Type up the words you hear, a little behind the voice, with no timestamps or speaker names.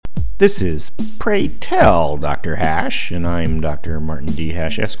This is Pray Tell Dr. Hash, and I'm Dr. Martin D.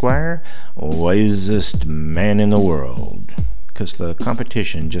 Hash, Esquire, wisest man in the world. 'Cause the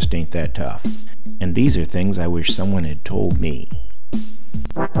competition just ain't that tough. And these are things I wish someone had told me.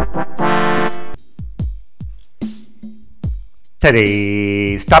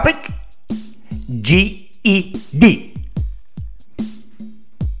 Today's topic, GED.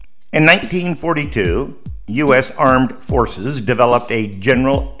 In 1942, U.S. Armed Forces developed a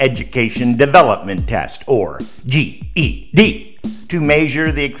General Education Development Test, or GED, to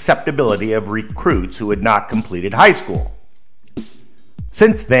measure the acceptability of recruits who had not completed high school.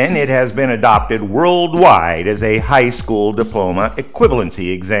 Since then, it has been adopted worldwide as a high school diploma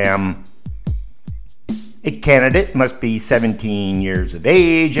equivalency exam. A candidate must be 17 years of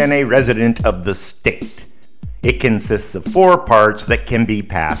age and a resident of the state. It consists of 4 parts that can be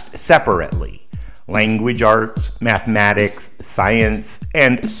passed separately: language arts, mathematics, science,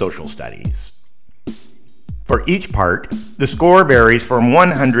 and social studies. For each part, the score varies from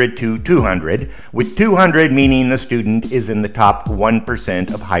 100 to 200, with 200 meaning the student is in the top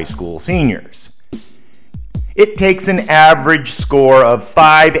 1% of high school seniors. It takes an average score of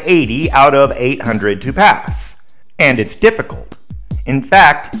 580 out of 800 to pass, and it's difficult. In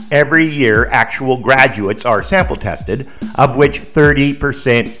fact, every year actual graduates are sample tested, of which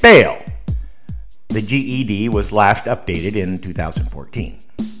 30% fail. The GED was last updated in 2014.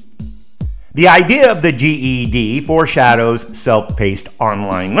 The idea of the GED foreshadows self-paced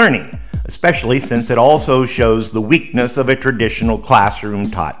online learning, especially since it also shows the weakness of a traditional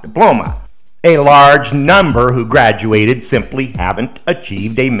classroom-taught diploma. A large number who graduated simply haven't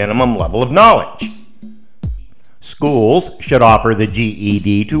achieved a minimum level of knowledge. Schools should offer the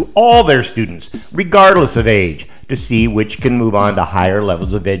GED to all their students, regardless of age, to see which can move on to higher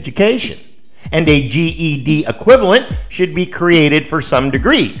levels of education. And a GED equivalent should be created for some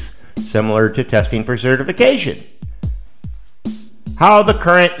degrees, similar to testing for certification. How the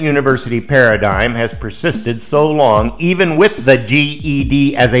current university paradigm has persisted so long, even with the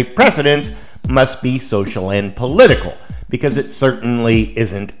GED as a precedent, must be social and political, because it certainly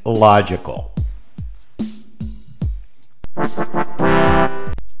isn't logical.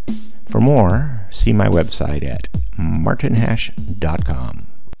 For more, see my website at martinhash.com.